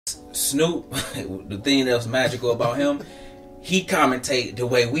Snoop, the thing that was magical about him, he commentate the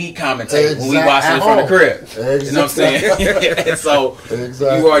way we commentate when we watch it from the crib. Exactly. You know what I'm saying? And so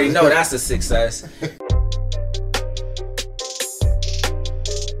you already know that's a success.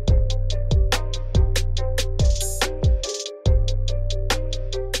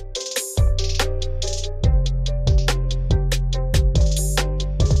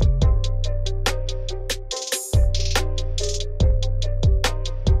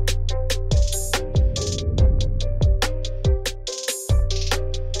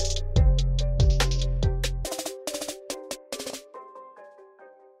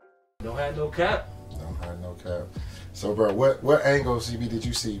 So, bro, what angle, CB, did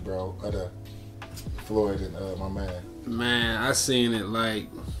you see, bro, of the Floyd and my man? Man, I seen it like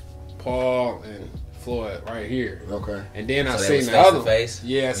Paul and Floyd right here. Okay. And then I So seen that the was other face-to-face?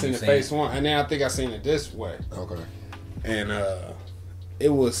 Yeah, I seen the face one. And then I think I seen it this way. Okay. And it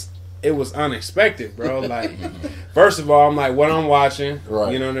was unexpected, bro. Like, first of all, I'm like, what I'm watching,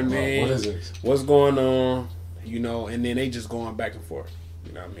 right. You know what I mean? What is this? What's going on? You know, and then they just going back and forth.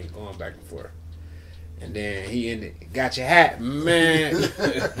 You know what I mean? Going back and forth. And then he ended, got your hat, man.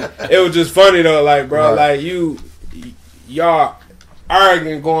 It was just funny though, like, bro, right. like y'all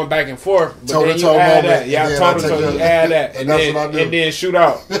arguing, going back and forth, but then you moment, add that, y'all toe-to-toe, you add that, and then shoot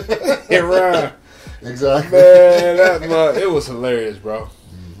out and run. Exactly, man. It was hilarious, bro.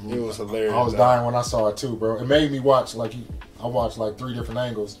 It was hilarious. I was dying when I saw it too, bro. It made me watch I watched like 3 different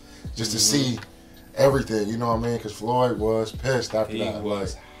angles just to see everything. You know what I mean? Because Floyd was pissed after that. He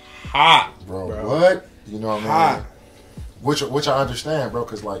was hot, bro. What? You know what I mean? Hot. Which I understand, bro,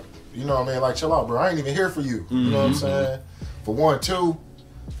 because, like, you know what I mean? Like, chill out, bro. I ain't even here for you. You know what I'm saying? For one. 2,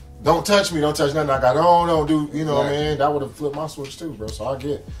 don't touch me. Don't touch nothing I got on. Don't do, you know what I mean? That would have flipped my switch, too, bro. So I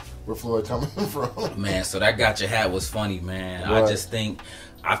get where Floyd coming from. Man, so that got your hat was funny, man. Right.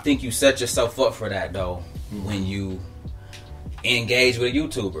 I think you set yourself up for that, though, when you engage with a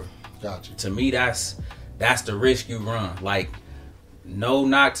YouTuber. Gotcha. To me, that's the risk you run. Like, no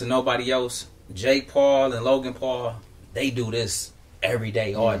knock to nobody else. Jake Paul and Logan Paul, they do this every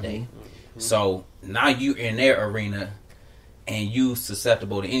day, all day. So now you in their arena and you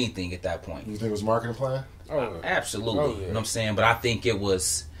susceptible to anything at that point. You think it was marketing plan? Oh, absolutely. Oh, yeah. You know what I'm saying? But I think it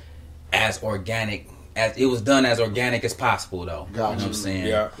was as organic as it was done as organic as possible, though. Gotcha. You know what I'm saying?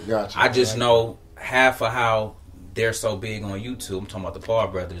 Yeah. Gotcha. I just know half of how they're so big on YouTube, I'm talking about the Paul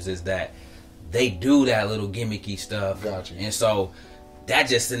brothers, is that they do that little gimmicky stuff. Gotcha. And so that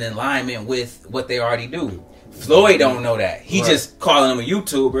just in alignment with what they already do. Floyd don't know that. He just calling him a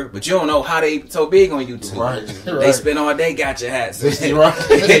YouTuber, but you don't know how they so big on YouTube. Right. They spend all day got your hats. This is their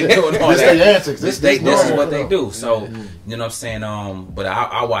antics. This is what they do. So, you know what I'm saying? But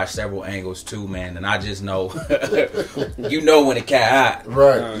I watch several angles too, man, and I just know you know when the cat hot.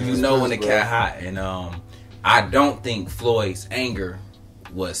 Right. You know when the cat hot. And I don't think Floyd's anger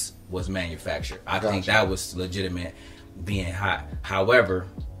was manufactured. I think that was legitimate being hot. However,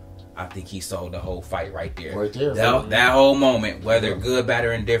 I think he sold the whole fight right there. Right there. That whole moment, whether good, bad,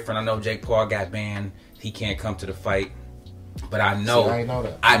 or indifferent. I know Jake Paul got banned. He can't come to the fight. But I know they're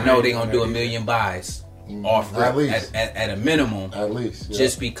going to do 1 million buys off at least. At a minimum. At least. Yeah.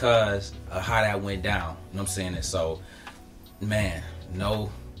 Just because of how that went down. You know what I'm saying? And so, man, no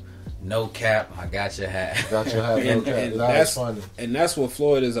cap. I got your hat. Got your hat. And that's funny. And that's what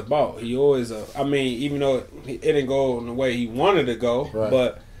Floyd is about. He always, I mean, even though it didn't go in the way he wanted to go,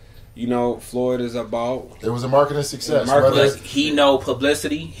 but you know, Floyd is about. It was a marketing success. He know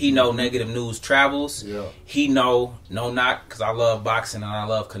publicity. He know negative news travels. Yeah. He know not because I love boxing and I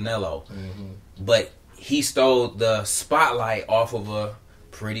love Canelo, but he stole the spotlight off of a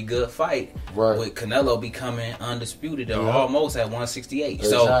pretty good fight with Canelo becoming undisputed or almost at 168.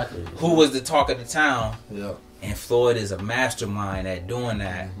 Exactly. So who was the talk of the town? Yeah. And Floyd is a mastermind at doing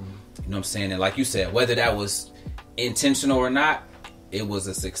that. You know what I'm saying? And like you said, whether that was intentional or not, it was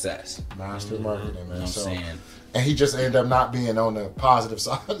a success. Master marketing, man. You know what I'm saying? And he just ended up not being on the positive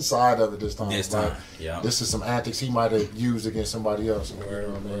side of it this time. This is some antics he might have used against somebody else. You know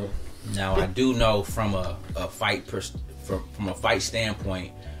what I mean? Now I do know from a fight from a fight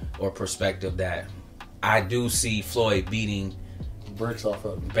standpoint or perspective that I do see Floyd beating breaks off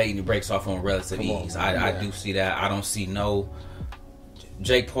on relative ease. I do see that. I don't see no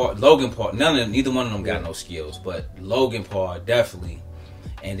Jake Paul, Logan Paul. Neither one of them got no skills, but Logan Paul definitely.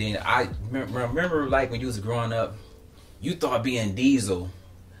 And then I remember, like, when you was growing up, you thought being Diesel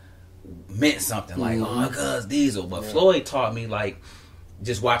meant something. Like, oh my God, Diesel. But Floyd taught me, like,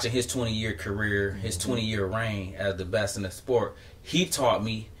 just watching his 20-year career, his 20-year reign as the best in the sport, he taught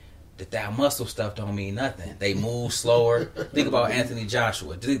me that muscle stuff don't mean nothing. They move slower. Think about Anthony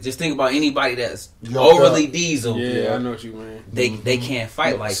Joshua. Just think about anybody that's overly diesel. Yeah, I know what you mean. They can't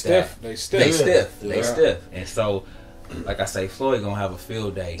fight like stiff. that. They stiff. And so, like I say, Floyd gonna have a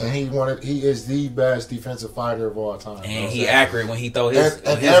field day. And he is the best defensive fighter of all time. And he accurate when he throw his.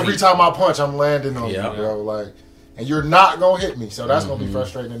 And every time I punch, I'm landing on you, bro. Like, and you're not gonna hit me, so that's gonna be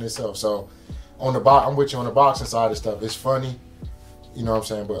frustrating in itself. So, I'm with you on the boxing side of stuff. It's funny. You know what I'm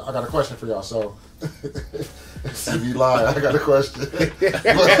saying? But I got a question for y'all. So, see me lie. I got a question.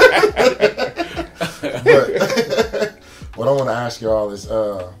 but what I want to ask y'all is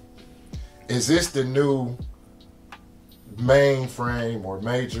this the new mainframe or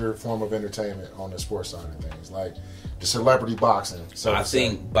major form of entertainment on the sports side of things? Like the celebrity boxing. So I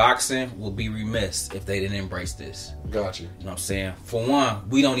think boxing will be remiss if they didn't embrace this. Got you. You know what I'm saying? For one,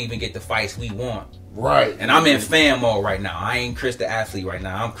 we don't even get the fights we want. Right. And I'm in fan mode right now. I ain't Chris the athlete right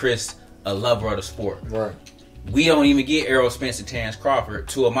now. I'm Chris, a lover of the sport. Right. We don't even get Errol Spence and Terrence Crawford,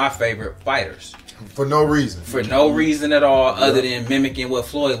 two of my favorite fighters. For no reason. For no reason at all other than mimicking what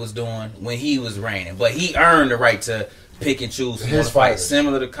Floyd was doing when he was reigning. But he earned the right to pick and choose his fight,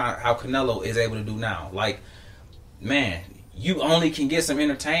 similar to how Canelo is able to do now. Like, man, you only can get some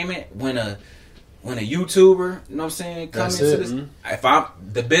entertainment when a YouTuber, you know what I'm saying, comes into this. If I'm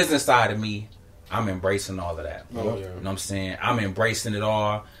the business side of me, I'm embracing all of that. You know what I'm saying? I'm embracing it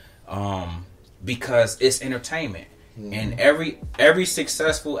all because it's entertainment. And every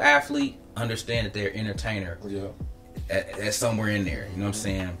successful athlete understand that they're an entertainer at somewhere in there. You know what I'm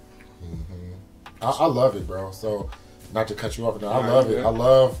saying? I love it, bro. So, not to cut you off, I love it. I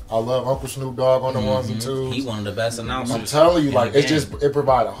love Uncle Snoop Dogg on the ones and twos. He one of the best announcers. I'm telling you, like it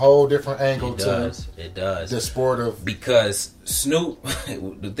provides a whole different angle to the sport of, because Snoop,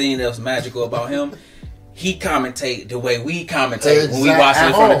 the thing that was magical about him, he commentate the way we commentate when we watch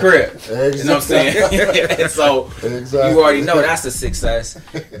it from the crib. You know what I'm saying? And so you already know that's a success.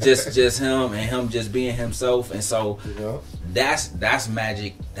 Just him and him just being himself. And so that's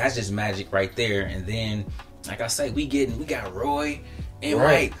magic. That's just magic right there. And then, like I say, we got Roy and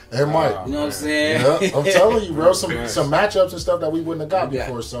Mike. And Mike. You know what I'm saying? Yeah, I'm telling you, bro. Some matchups and stuff that we wouldn't have got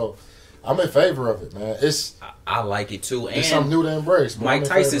before. So I'm in favor of it, man. I like it too. It's something new to embrace. Mike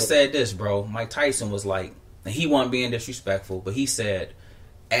Tyson said this, bro. Mike Tyson was like, and he wasn't being disrespectful, but he said,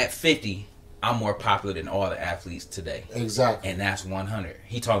 at 50, I'm more popular than all the athletes today. Exactly. And that's 100.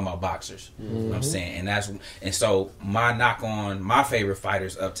 He talking about boxers. You know what I'm saying? And so my knock on my favorite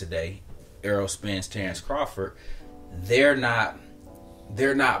fighters of today, Errol Spence, Terrence Crawford, they're not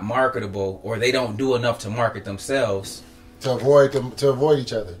marketable, or they don't do enough to market themselves to avoid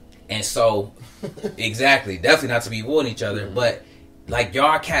each other. And so, exactly, definitely not to be avoiding each other, but like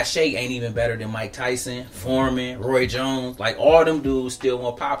y'all cachet ain't even better than Mike Tyson, Foreman, Roy Jones. Like all them dudes still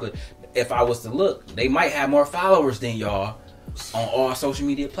more popular. If I was to look, they might have more followers than y'all on all social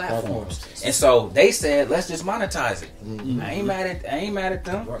media platforms. And so they said, let's just monetize it. I ain't mad at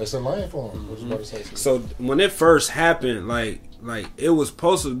them. It's a lane for them. So when it first happened, like it was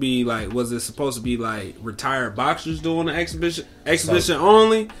supposed to be like, was it supposed to be like retired boxers doing the exhibition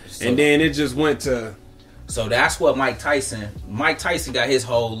only? And then it just went to. So that's what Mike Tyson got his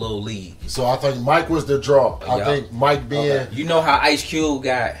whole little league. So I think Mike was the draw. I think Mike being... You know how Ice Cube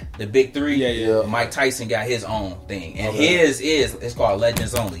got the big three? Yeah. Mike Tyson got his own thing. And his is, it's called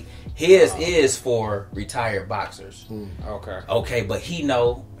Legends Only. His is for retired boxers. Okay, but he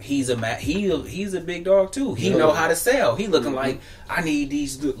know he's a big dog too. He know how to sell. He looking like, I need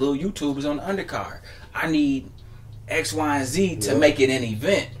these little YouTubers on the undercard. I need X, Y, and Z to make it an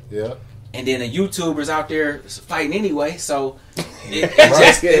event. Yeah. And then the YouTubers out there fighting anyway, so it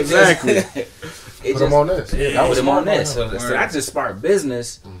put them on this. Put them on this. So that just sparked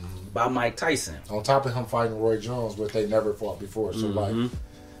business by Mike Tyson. On top of him fighting Roy Jones, but they never fought before. So like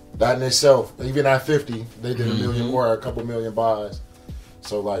that in itself, even at 50, they did a million more, a couple million buys.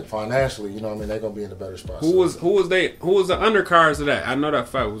 So like financially, you know what I mean, they're gonna be in a better spot. Who was the undercards of that? I know that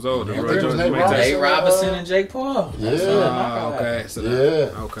fight was old. Nate Robinson and Jake Paul. Okay.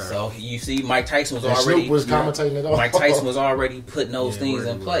 So you see, Mike Tyson was already commentating it all. Mike Tyson was already putting those things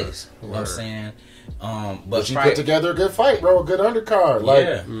in place. You know what I'm saying? But you put together a good fight, bro. A good undercard.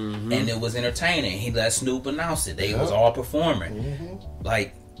 And it was entertaining. He let Snoop announce it. They was all performing.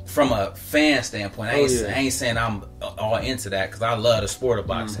 Like, from a fan standpoint, I ain't saying I'm all into that because I love the sport of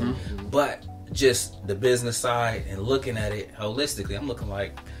boxing. But just the business side and looking at it holistically, I'm looking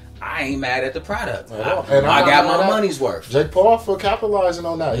like, I ain't mad at the product. I got my money's worth. Jake Paul for capitalizing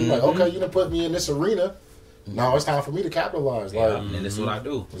on that. He's like, okay, you done put me in this arena. Now it's time for me to capitalize. And this is what I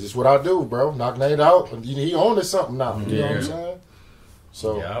do. This is what I do, bro. Knock Nate out. He owned something now. You know what I'm saying?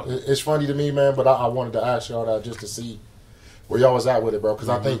 So Yep. it's funny to me, man. But I wanted to ask y'all that just to see where y'all was at with it, bro. Because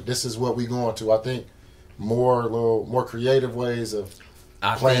I think this is what we going to. I think more creative ways of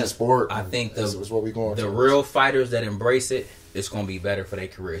playing sport. I think is what we going to. The real fighters that embrace it, it's gonna be better for their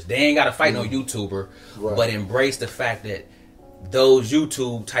careers. They ain't got to fight no YouTuber, but embrace the fact that those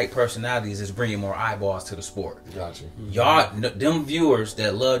YouTube type personalities is bringing more eyeballs to the sport. Gotcha. Y'all, them viewers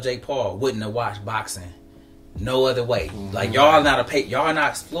that love Jake Paul wouldn't have watched boxing no other way. Like y'all not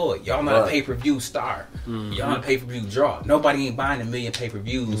Floyd. Y'all not a pay-per-view star. Y'all not a pay-per-view draw. Nobody ain't buying 1 million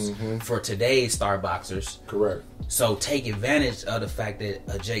pay-per-views for today's star boxers. Correct. So take advantage of the fact that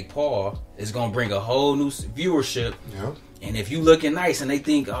a Jake Paul is gonna bring a whole new viewership. Yeah. And if you looking nice and they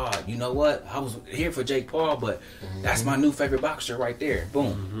think, oh, you know what? I was here for Jake Paul, but that's my new favorite boxer right there.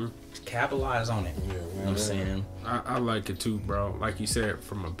 Boom. Capitalize on it. Yeah, you know what I'm saying? I like it too, bro. Like you said,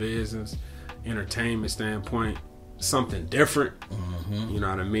 from a business, entertainment standpoint, something different. You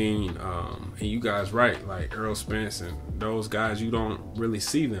know what I mean? And you guys right, like Earl Spence and those guys, you don't really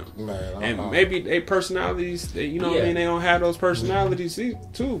see them. Man, and maybe they personalities, you know what I mean? They don't have those personalities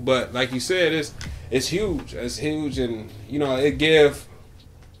too. But like you said, it's huge. It's huge, and you know it give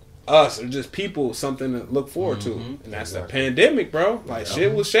us or just people something to look forward to, and that's the pandemic, bro. Like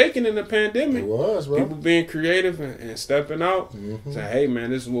shit was shaking in the pandemic. It was, bro. People being creative and stepping out, saying, "Hey,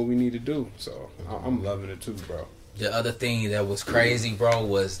 man, this is what we need to do." So I'm loving it too, bro. The other thing that was crazy, bro,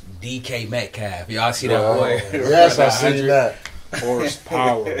 was DK Metcalf. Y'all see that boy? Yes, I see that.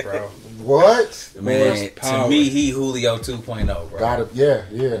 Horsepower, bro. What? Man, to me, he Julio 2.0, bro. Got it.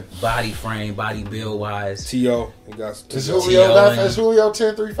 Yeah. Body frame, body build wise. T.O. Is Julio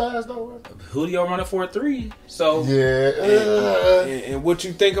 10-3 fast though? Julio running 4.3. So and what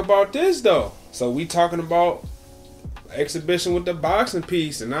you think about this though? So we talking about exhibition with the boxing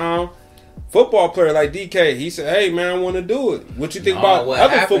piece, and now football player like DK, he said, "Hey man, I want to do it." What you think about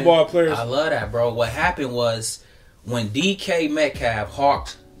other football players? I love that, bro. What happened was when DK Metcalf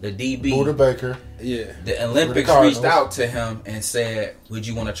hawked the DB, Buda Baker, the Olympics reached out to him and said, "Would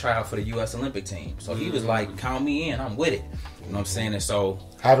you want to try out for the U.S. Olympic team?" So he was like, "Count me in. I'm with it." You know what I'm saying? And so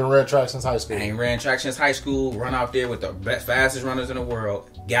haven't ran track since high school. I ain't ran track since high school. Run out there with the fastest runners in the world.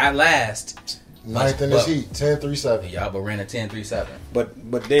 Got last. Ninth in his heat, 10.37. Y'all but ran a 10.37.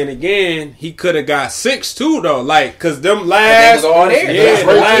 But then again, he could have got 6 too though. Like, cause them last, all there. Yeah,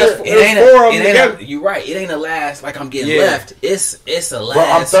 the last, it ain't you're right. It ain't a last like I'm getting left. It's a last. Bro,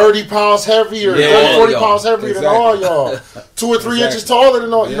 I'm 30 pounds heavier, 40 pounds heavier than all y'all. 2 or 3 inches taller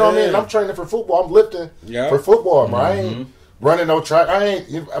than all. You know what I mean? And I'm training for football. I'm lifting for football, bro. I ain't running no track.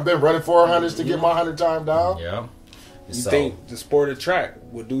 I've been running 400s to get my 100 time down. Yeah. You think the sport of track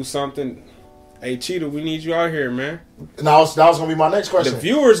would do something? Hey, Cheetah, we need you out here, man. And that was going to be my next question. The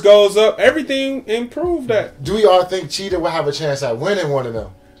viewers goes up. Everything improved that. Do y'all think Cheetah will have a chance at winning one of them?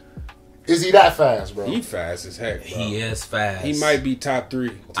 Is he that fast, bro? He fast as heck, bro. He is fast. He might be top 3.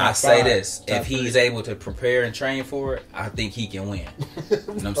 Top I say 5, this. If he's able to prepare and train for it, I think he can win. You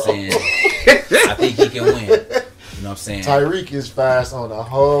know what I'm saying? I think he can win. You know what I'm saying? Tyreek is fast on a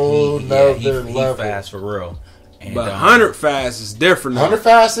whole nother level. He fast for real. And, but 100 fast is different. 100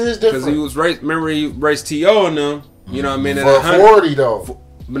 fast is different. Because he was remember he raced T.O. in them. You know what I mean? For 40 though.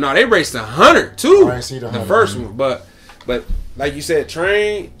 But no, they raced 100 too. I ain't see the first one. But like you said,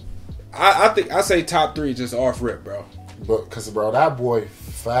 train. I think I say top 3 just off rip, bro. But because bro, that boy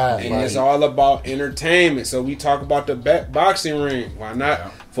fast. And it's all about entertainment. So we talk about the boxing ring. Why not?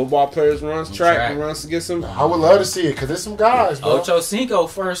 Yeah. Football players runs track and runs to get some. I would love to see it because there's some guys, bro. Ocho Cinco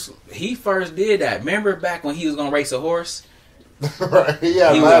first did that. Remember back when he was gonna race a horse? Right.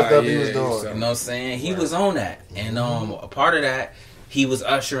 Yeah, he was doing. You know what I'm saying? He was on that, and a part of that, he was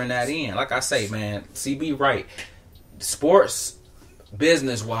ushering that in. Like I say, man, CB right. Sports,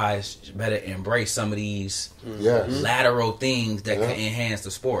 business wise, better embrace some of these lateral things that can enhance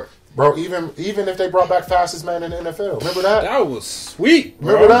the sport. Bro, even if they brought back fastest man in the NFL, remember that? That was sweet,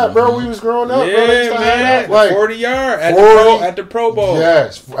 bro. Remember that, bro? We was growing up, yeah, bro. They man. Like 40-yard at the Pro Bowl.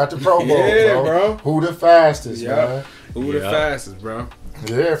 Yes, at the Pro Bowl, bro. Who the fastest, man? Who the fastest, bro?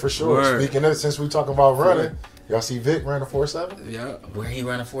 Yeah, for sure. Word. Speaking of, since we talking about running, y'all see Vic ran a 4.7? Yeah. Where he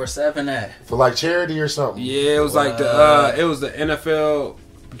ran a 4.7 at? For like charity or something? Yeah, it was like the NFL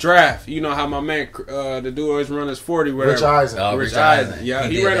draft. You know how my man, the dude always run his 40. Whatever. Rich Eisen. Oh, Rich Eisen. Yeah,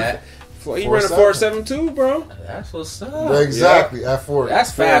 he ran a 4.7 too, bro. That's what's up. Exactly, at 40.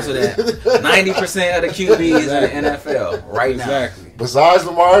 That's faster than 90% of the QBs in the NFL right now. Exactly. Besides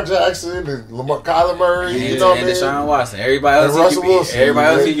Lamar Jackson and Kyler Murray, you know what I mean? Deshaun Watson. Everybody else he can beat. Everybody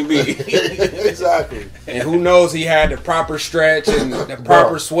else he can beat. Exactly. And who knows he had the proper stretch and the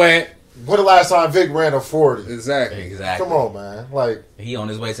proper sweat. When the last time Vic ran a 40? Exactly. Come on, man. Like, he on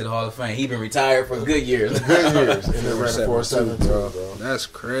his way to the Hall of Fame. He been retired for good years. Good years. And then ran a 4.72, bro. That's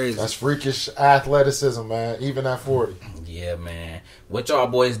crazy. That's freakish athleticism, man. Even at 40. Yeah, man. What y'all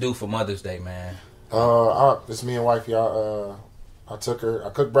boys do for Mother's Day, man? It's me and wifey. I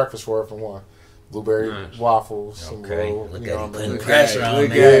cooked breakfast for her for one. Blueberry waffles. Some roll, Look you at know him what I mean? putting pressure on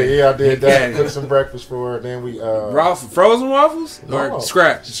me. Yeah, I did that. Cooked some breakfast for her. Then we frozen waffles or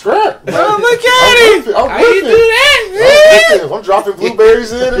scratch. Scratch. Oh, look at him! How you do that? I'm dropping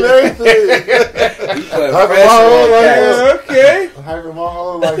blueberries in and everything. I'm having my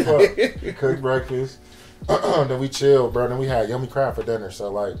whole life up. Cooked breakfast. Then we chilled, bro. Then we had yummy crab for dinner. So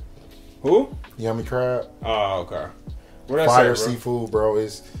like, who? Yummy crab. Oh, okay. What that Fire say, bro? seafood, bro.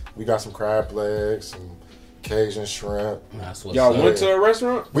 We got some crab legs, some Cajun shrimp. Y'all went to a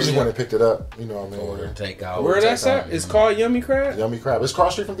restaurant? We just went and picked it up. You know what I mean? Order takeout. Where that's at? It's called Yummy Crab? Yummy Crab. It's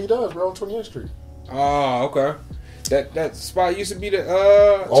cross street from B-Dubs, bro, on 28th Street. Oh, okay. That spot used to be the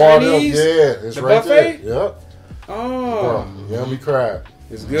Chinese? It's the right buffet? there. Yep. Oh. Bro, Yummy Crab.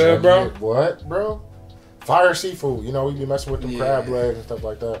 It's good, bro. What, bro? Fire seafood. You know, we be messing with them crab legs and stuff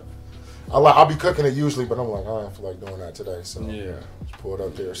like that. I'll be cooking it usually, but I'm like, I don't feel like doing that today. So just pull it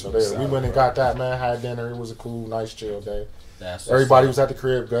up there. So we went and got that, man. Had dinner. It was a cool, nice, chill day. Everybody was at the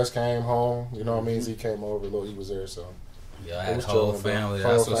crib. Gus came home. You know what I mean? Z came over. Lil, he was there. So yeah, I had a whole family.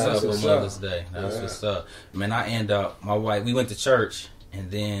 That's what's up for Mother's Day. That's what's up. Man, I end up, my wife, we went to church, and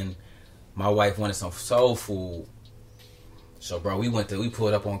then my wife wanted some soul food. So, bro, we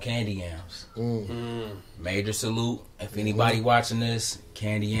pulled up on Candy Yams. Major salute. If anybody watching this,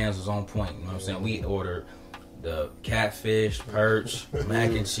 Candy Yams was on point. You know what I'm saying? We ordered the catfish, perch,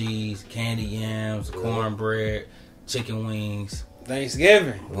 mac and cheese, Candy Yams, cornbread, chicken wings.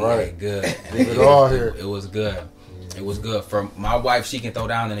 Thanksgiving. Right. Good. Leave it all here. It was good. It was good. For my wife, she can throw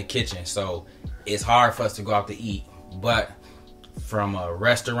down in the kitchen. So, it's hard for us to go out to eat. But from a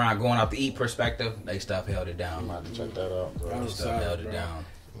restaurant going out to eat perspective, they stuff held it down. I'm about to check that out, bro. Held it down.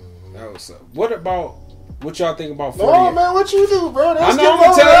 That was what y'all think about 40? No, man, what you do, bro? I know I'm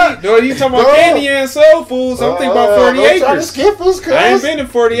gonna tell you. No, you talking about candy and soul food, so I'm thinking about 40 acres. Skip us, I ain't been in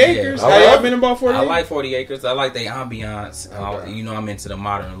 40 acres. Have y'all been in about 40 acres? I like 40 acres. I like the ambiance. You know, I'm into the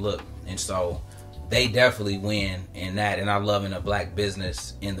modern look. And so they definitely win in that. And I love in a black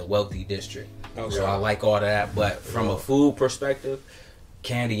business in the wealthy district. So I like all of that. But from a food perspective,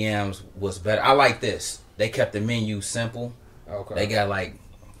 Candy Yams was better. I like this. They kept the menu simple. Okay.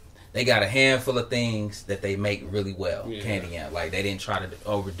 They got a handful of things that they make really well. Candy Yam. Like, they didn't try to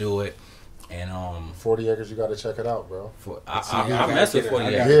overdo it. And 40 acres, you got to check it out, bro. I mess with 40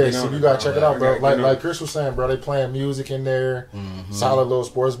 acres. Yeah, so you got to check it out, bro. Like Chris was saying, bro, they playing music in there. Solid little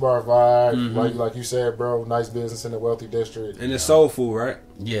sports bar vibe. Like you said, bro, nice business in the wealthy district. And it's soul food, right?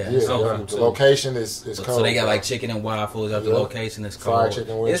 Yeah. The location is cold. So they got like chicken and waffles. The location is cold. Fried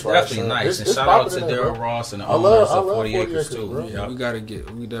chicken wings, it's definitely nice. And shout out to Daryl Ross and the owners of 40 acres too. Bro. Yeah, we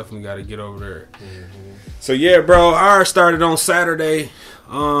definitely got to get over there. So yeah, bro, ours started on Saturday.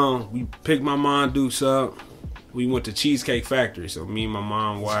 We picked my mom Dukes up. We went to Cheesecake Factory. So me and my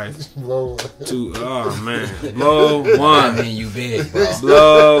mom, wife, blow one. I mean, you big, bro.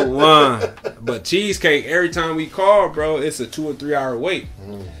 Blow one. But cheesecake, every time we call, bro, it's a 2 or 3 hour wait.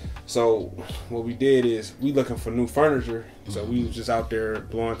 So what we did is we looking for new furniture. So we was just out there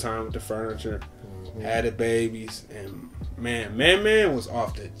blowing time with the furniture. Had the babies, and man was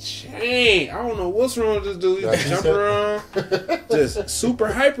off the chain. I don't know what's wrong with this dude. He was jumping around, just super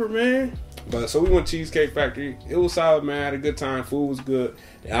hyper, man. But so we went to Cheesecake Factory. It was solid, man. Had a good time. Food was good.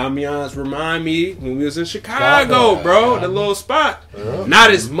 The ambiance remind me when we was in Chicago, bro. The little spot. Not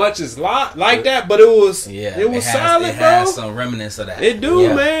as much as like that, but it was solid, bro. It has some remnants of that. It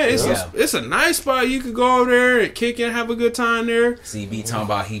do, man. It's a nice spot. You could go over there and kick and have a good time there. CB talking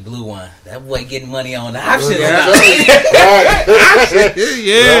about he blew one. That boy getting money on the options.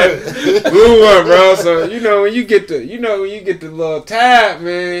 Blew one, bro. So when you get the little tab,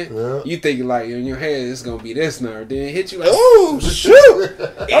 man, you think like in your head it's gonna be this number. Then it hit you like, oh shoot.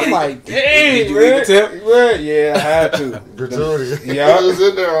 I'm like, dang, did you leave a tip? Yeah, I had to. Gratuity. Yeah, I was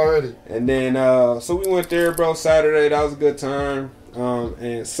in there already. And then, so we went there, bro. Saturday, that was a good time.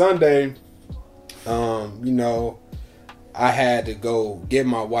 And Sunday, I had to go get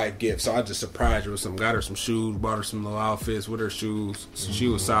my wife gifts, so I just surprised her with some. Got her some shoes, bought her some little outfits with her shoes. So she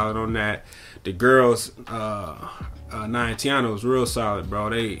was solid on that. The girls, Nia and Tiana was real solid, bro.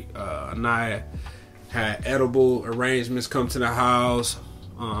 They Nia had edible arrangements come to the house.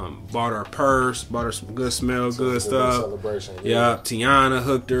 Bought her a purse, bought her some good smell, good stuff. Yeah, Tiana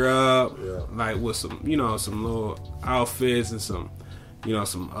hooked her up, like with some, some little outfits and some,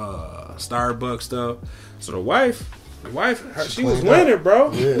 some Starbucks stuff. So the wife, she was winning,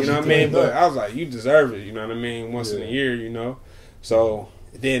 bro. Yeah, you know what I mean? But I was like, you deserve it. You know what I mean? Once in a year, So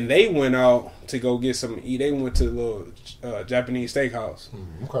then they went out to go get something to eat. They went to the little Japanese steakhouse.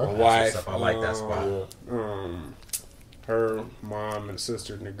 Okay. My wife, I like that spot. Her mom and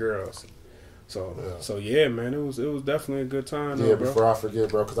sister and the girls. So yeah, man, it was definitely a good time. Yeah, though, bro. before I forget,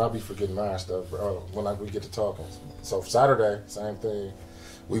 bro, because I'll be forgetting my stuff, bro. When we get to talking. So Saturday, same thing.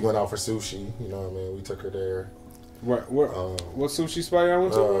 We went out for sushi. You know what I mean? We took her there. What sushi spot y'all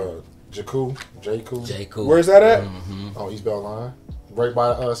went to? Jakku. Where's that at? On East Bell Line, right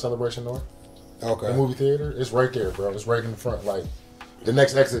by Celebration North. Okay. The movie theater. It's right there, bro. It's right in the front, like the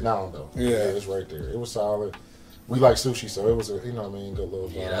next exit down, though. Yeah, it's right there. It was solid. We like sushi, so it was a, good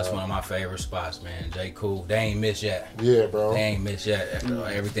little. Yeah, that's one of my favorite spots, man. Jakku, they ain't missed yet. Yeah, bro. They ain't missed yet. After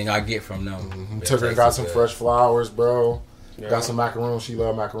everything I get from them. Took her and got some fresh flowers, bro. Yeah. Got some macaroons. She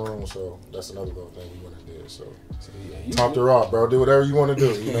loved macaroons, so that's another little thing we went and did. So topped her off, bro. Do whatever you want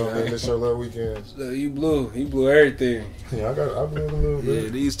to do. You know what I mean? It's your little weekend. So he blew everything. Yeah, I blew it a little bit. Yeah,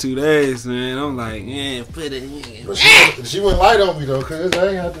 these 2 days, man. I'm like, yeah, put it in. But she went light on me though, cause I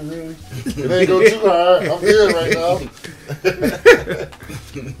ain't have to really. It ain't go too hard. I'm good right now.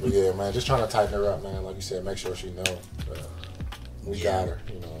 But yeah, man, just trying to tighten her up, man. Like you said, make sure she know we got her.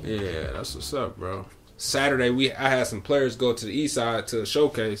 You know. Yeah, that's what's up, bro. Saturday, I had some players go to the east side to a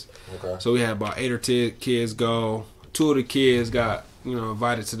showcase. Okay. So we had about 8 or 10 kids go. 2 of the kids got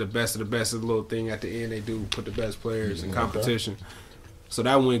invited to the best of the best of the little thing at the end. They do put the best players in competition. Okay. So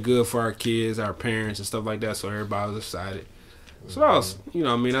that went good for our kids, our parents, and stuff like that. So everybody was excited. So that was,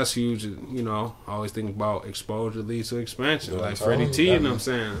 that's huge. I always think about exposure leads to expansion. Yeah, like Freddie T and I'm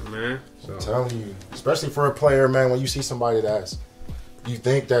saying, man. So. I'm telling you, especially for a player, man, when you see somebody you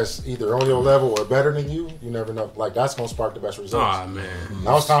think that's either on your level or better than you never know. Like, that's going to spark the best results. Oh, man.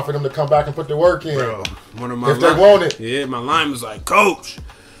 Now it's time for them to come back and put the work in. Bro, if they want it. Yeah, my line was like, Coach,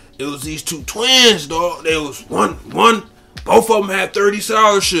 it was these 2 twins, dog. They was one, both of them had 30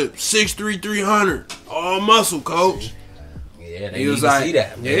 scholarships, 6'3", 300. All muscle, Coach. Yeah, they need to see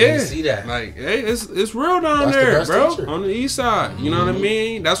that. They need to see that. Like, hey, it's real down there, bro. Teacher. On the east side. You know what I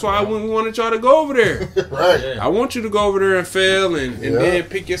mean? That's why we wanted y'all to go over there. Right. Yeah. I want you to go over there and fail and then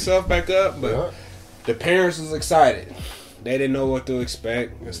pick yourself back up. But the parents was excited. They didn't know what to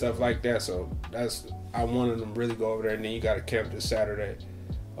expect and stuff like that. So I wanted them to really go over there. And then you got a camp this Saturday.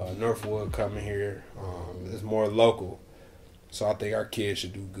 Northwood coming here. It's more local. So I think our kids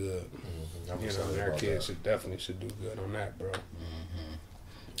should do good. Their kids should do good on that, bro.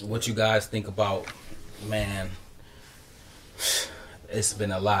 What you guys think about, man? It's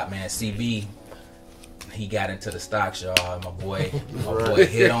been a lot, man. CB, he got into the stocks, y'all. My boy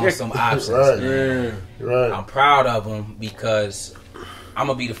hit on some options, man. Right. I'm proud of him because I'm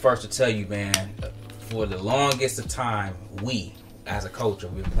gonna be the first to tell you, man. For the longest of time, we as a culture,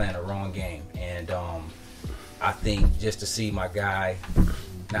 we've been playing the wrong game, and I think just to see my guy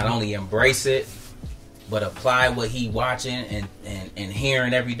not only embrace it, but apply what he watching and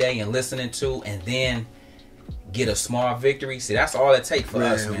hearing every day and listening to, and then get a small victory. See, that's all it takes for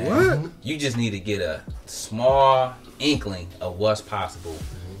us, man. What? You just need to get a small inkling of what's possible,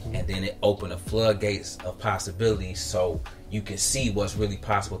 and then it open the floodgates of possibilities so you can see what's really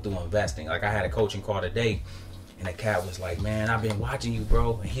possible through investing. Like, I had a coaching call today, and the cat was like, man, I've been watching you,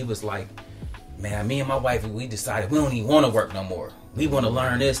 bro. And he was like, man, me and my wife, we decided we don't even want to work no more. We want to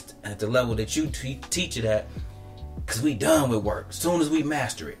learn this at the level that you teach it at, because we done with work as soon as we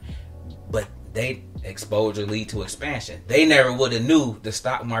master it. But exposure lead to expansion. They never would have knew the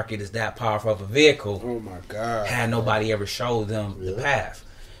stock market is that powerful of a vehicle. Oh my God. Had nobody ever showed them the path.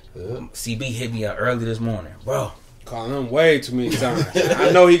 CB hit me up early this morning, bro. Calling him way too many times.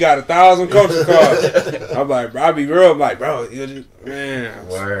 I know he got 1,000 coaching calls. I'm like, bro, I be real. I'm like, bro, man.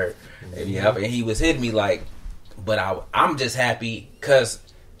 Word. And he was hitting me like, but I'm just happy because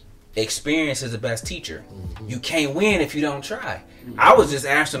experience is the best teacher. You can't win if you don't try. I was just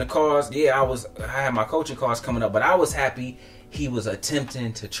answering the calls. Yeah, I had my coaching calls coming up, but I was happy he was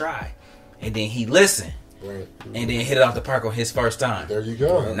attempting to try. And then he listened. Right. And then hit it off the park on his first time. There you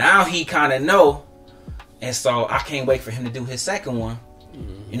go. Now he kind of know. And so I can't wait for him to do his second one.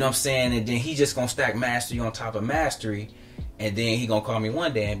 You know what I'm saying? And then he just going to stack mastery on top of mastery. And then he going to call me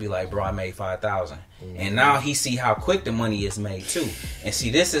one day and be like, bro, I made 5,000. And now he see how quick the money is made too. And see,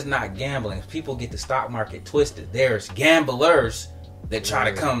 this is not gambling. People get the stock market twisted. There's gamblers that try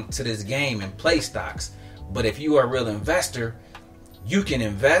to come to this game and play stocks. But if you are a real investor, you can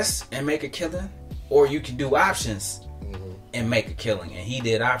invest and make a killing, or you can do options and make a killing. And he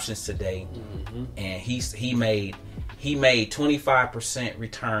did options today, and he he made 25%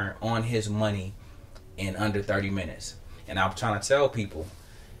 return on his money in under 30 minutes. And I'm trying to tell people,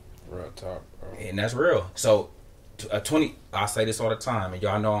 real talk, bro. And that's real. So, I say this all the time, and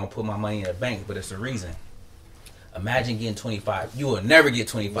y'all know I don't put my money in a bank, but it's the reason. Imagine getting 25. You will never get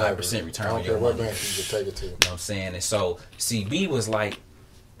 25% return on your money. What bank you take it to. You know what I'm saying? And so, CB was like,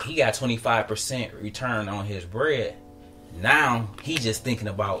 he got 25% return on his bread. Now, he just thinking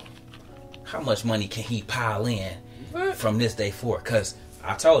about how much money can he pile in from this day forward. Because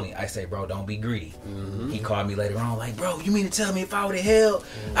I told him, I say, bro, don't be greedy. He called me later on like, bro, you mean to tell me if I would have held,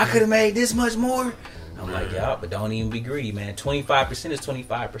 I could have made this much more? I'm like, yeah, but don't even be greedy, man. 25% is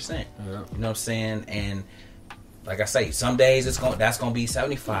 25%. You know what I'm saying? And like I say, some days that's gonna be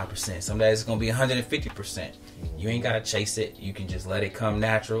 75%. Some days it's gonna be 150%. You ain't gotta chase it. You can just let it come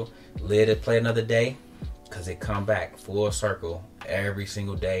natural. Let it play another day, cause it come back full circle every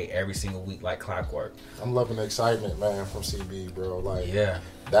single day, every single week, like clockwork. I'm loving the excitement, man, from CB, bro. Like, yeah,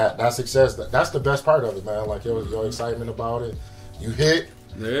 that success. That's the best part of it, man. Like your excitement about it. You hit.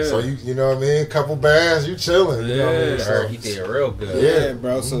 Yeah. So you know what I mean? Couple bands, you chilling. You know what I mean? So, he did real good. Yeah,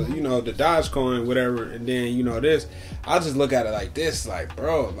 bro. So the Dogecoin, whatever, and then this. I just look at it like this, like,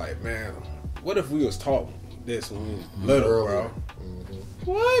 bro, like, man, what if we was taught this when we was little, bro?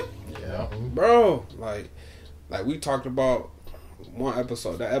 What? Yeah, bro. Like we talked about one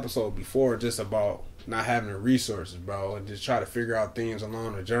episode, that episode before, just about not having the resources, bro, and just try to figure out things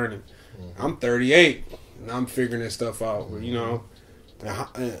along the journey. I'm 38, and I'm figuring this stuff out. You know.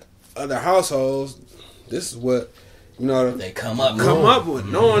 In other households, this is what they come up with,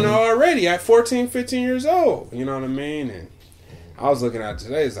 knowing already at 14, 15 years old. You know what I mean? And I was looking at it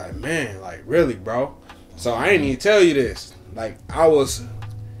today. It's like, man, like really, bro. So I ain't even tell you this. Like I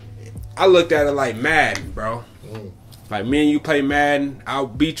looked at it like Madden, bro. Like me and you play Madden, I'll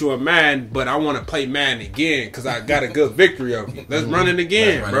beat you in Madden, but I want to play Madden again because I got a good victory over you. Let's run it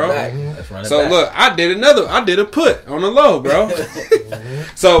again, bro. Let's run it So back. look, I did a put on the low, bro.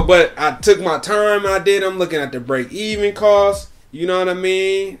 So, but I took my time. I'm looking at the break even cost. You know what I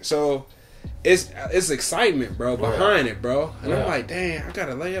mean? So it's excitement, bro, behind it, bro. And I'm like, dang, I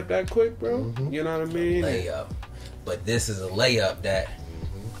gotta lay up that quick, bro. You know what I mean? Layup, but this is a layup that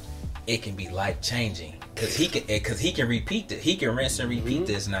it can be life changing. Cause he can repeat it. He can rinse and repeat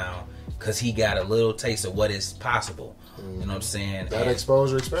this now. Cause he got a little taste of what is possible. You know what I'm saying? That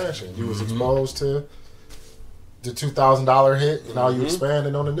exposure expansion. You was exposed to the $2,000 hit, and now you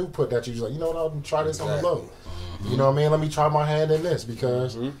expanding on the new put that you was like, you know what? I'll try this on the low. You know what I mean? Let me try my hand in this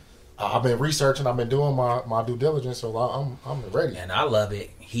because I've been researching. I've been doing my due diligence, so I'm ready. And I love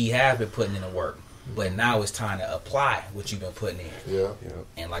it. He has been putting in the work, but now it's time to apply what you've been putting in. Yeah.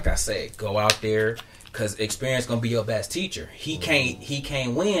 And like I said, go out there. Cause experience gonna be your best teacher. He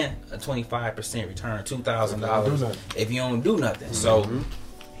can't win a 25% return, $2,000 if you don't do nothing. So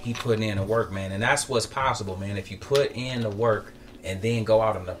he putting in the work, man, and that's what's possible, man. If you put in the work and then go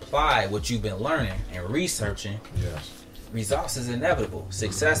out and apply what you've been learning and researching, results is inevitable.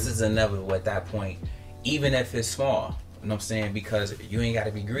 Success is inevitable at that point, even if it's small. You know what I'm saying? Because you ain't got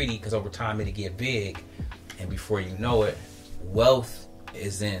to be greedy. Because over time it'll get big, and before you know it, wealth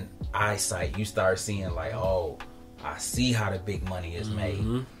is in eyesight. You start seeing like, oh, I see how the big money is made. You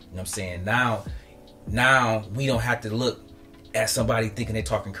know what I'm saying? Now we don't have to look at somebody thinking they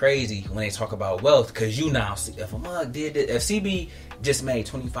talking crazy when they talk about wealth, because you now see if a mug did it, if CB just made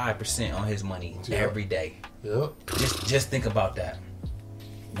 25% on his money every day. Just think about that. You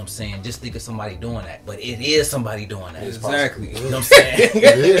know what I'm saying? Just think of somebody doing that. But it is somebody doing that. Exactly. You know what I'm saying? It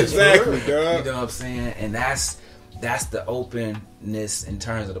is, exactly, dog. You know what I'm saying? And that's the openness in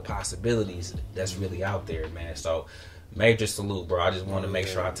terms of the possibilities that's really out there, man. So major salute, bro. I just want to make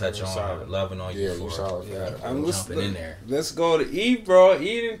sure I touch on loving on you for jumping in there. Let's go to Eve, bro.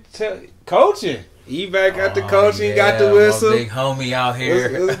 Eve coaching. Eve back at the coaching, got the whistle. Big homie out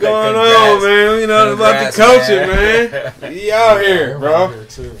here. What's going on, man? You know about the coaching, man. He out here, bro. I'm out here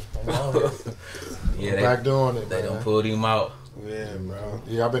too. I'm back doing it. They done pulled him out. Yeah, bro.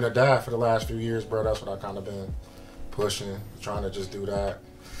 Yeah, I've been a dad for the last few years, bro. That's what I kind of been pushing, trying to just do that.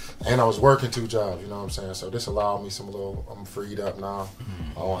 And I was working 2 jobs, you know what I'm saying? So this allowed me I'm freed up now.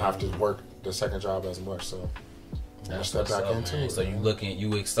 I don't have to work the second job as much, so I'm gonna step back into it. So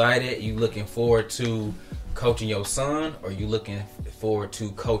you excited? You looking forward to coaching your son, or you looking forward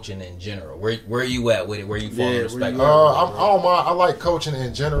to coaching in general? Where you at with it? Where you fall in respect? I don't mind. I like coaching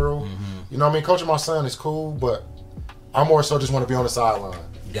in general. You know what I mean? Coaching my son is cool, but I more so just want to be on the sideline.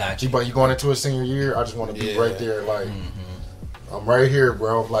 Gotcha. But you going into a senior year, I just want to be right there, like I'm right here,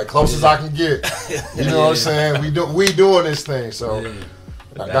 bro. Like close as I can get. You know what I'm saying? We doing this thing, so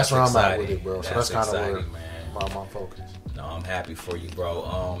that's where I'm at with it, bro. So that's kind of where. my focus. No, I'm happy for you,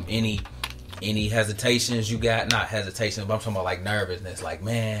 bro. Any hesitations you got? Not hesitations, but I'm talking about like nervousness. Like,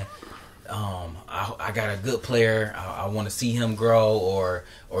 man, I got a good player. I want to see him grow,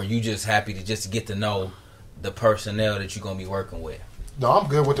 or you just happy to just get to know the personnel that you're gonna be working with. No, I'm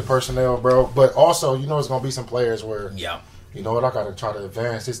good with the personnel, bro. But also, you know, it's gonna be some players where, yeah, you know what, I gotta try to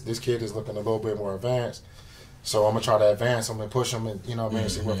advance. This kid is looking a little bit more advanced, so I'm gonna try to advance him and push him, and you know what I mean,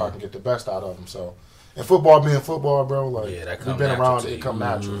 see if I can get the best out of him. So, and football being football, bro, like we've been around it, come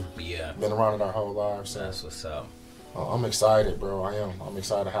natural. Yeah, been around it our whole lives. So that's what's up. I'm excited, bro. I am. I'm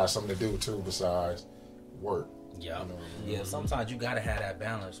excited to have something to do too besides work. Yeah, you know? Yeah. Sometimes you gotta have that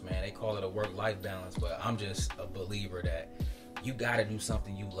balance, man. They call it a work-life balance, but I'm just a believer that you gotta do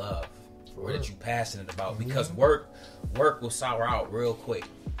something you love or that you're passionate about, because work will sour out real quick.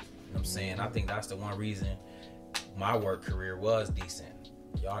 You know what I'm saying? I think that's the one reason my work career was decent.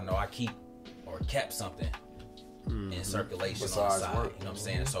 Y'all know I kept something in circulation besides on the side. work. You know what I'm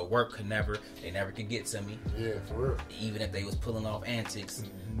saying? So work they never could get to me. Yeah, for real. Even if they was pulling off antics.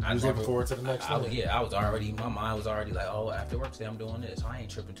 I was looking forward to the next thing. I was already, my mind was already like, oh, after work today I'm doing this. I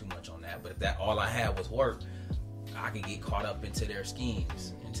ain't tripping too much on that. But if that all I had was work, I could get caught up into their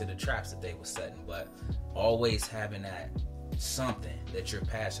schemes, into the traps that they was setting. But always having that something that you're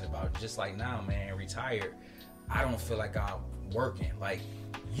passionate about. Just like now, man, retired, I don't feel like I'm working. Like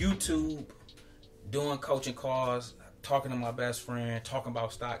YouTube, doing coaching calls, talking to my best friend, talking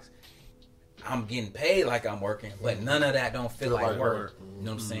about stocks. I'm getting paid like I'm working, but none of that don't feel like work. You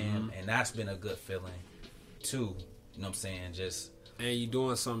know what I'm saying? And that's been a good feeling too. You know what I'm saying? Just and you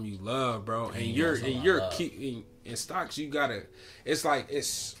doing something you love, bro. And you're keeping in stocks. You gotta. It's like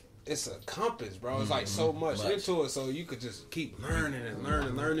it's a compass, bro. It's like so much into it, so you could just keep learning and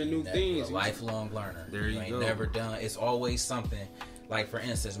learning new things. A lifelong learner. There you ain't go. Never done. It's always something. Like for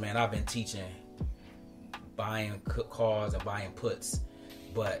instance, man, I've been teaching buying calls and buying puts,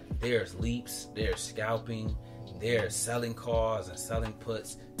 but there's leaps, there's scalping, there's selling calls and selling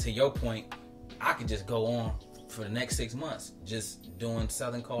puts. To your point, I could just go on for the next 6 months just doing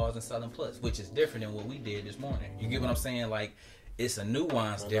selling calls and selling puts, which is different than what we did this morning. You get what I'm saying? Like, it's a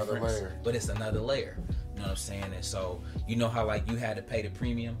nuance difference, but it's another layer. You know what I'm saying? And so, you know how like you had to pay the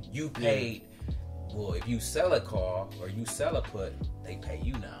premium? You paid, well, if you sell a call or you sell a put, they pay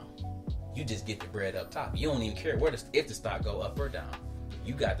you now. You just get the bread up top. You don't even care if the stock go up or down.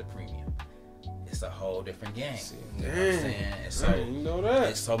 You got the premium. It's a whole different game. You know what I'm saying? And so, you know that.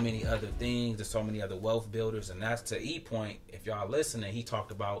 There's so many other things. There's so many other wealth builders. And that's to E point. If y'all listening, he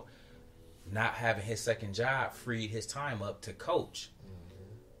talked about not having his second job freed his time up to coach.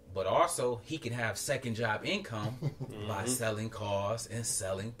 But also, he can have second job income by selling calls and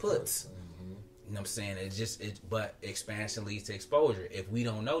selling puts. You know what I'm saying? But expansion leads to exposure. If we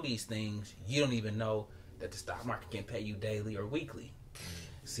don't know these things, you don't even know that the stock market can pay you daily or weekly.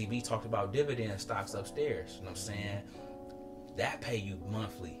 CB talked about dividend stocks upstairs. You know what I'm saying? That pay you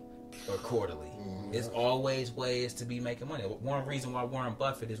monthly or quarterly. There's always ways to be making money. One reason why Warren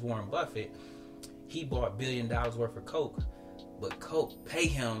Buffett is Warren Buffett, he bought $1 billion worth of Coke, but Coke pay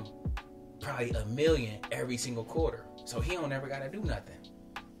him probably $1 million every single quarter. So he don't ever got to do nothing.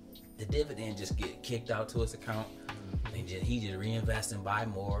 The dividend just get kicked out to his account, and he just reinvest and buy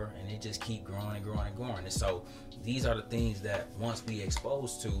more, and it just keep growing and growing and growing. And so these are the things that once we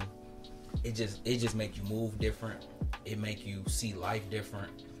exposed to, it just make you move different. It make you see life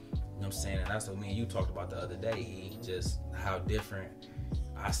different. You know what I'm saying? And that's what me and you talked about the other day. Just how different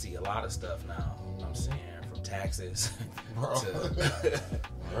I see a lot of stuff now. You know what I'm saying? From taxes to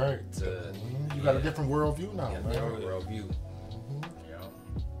right. To you got a different worldview now, man. Different worldview.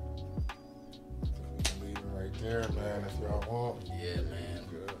 There, man, if y'all want. Yeah, man.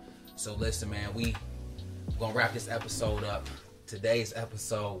 So listen, man, we gonna wrap this episode up. Today's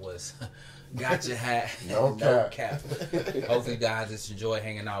episode was Gotcha Hat. No cap. Hopefully you guys just enjoy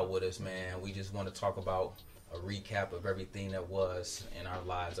hanging out with us, man. We just want to talk about a recap of everything that was in our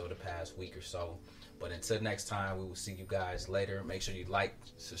lives over the past week or so. But until next time, we will see you guys later. Make sure you like,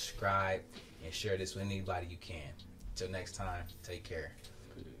 subscribe, and share this with anybody you can. Until next time, take care.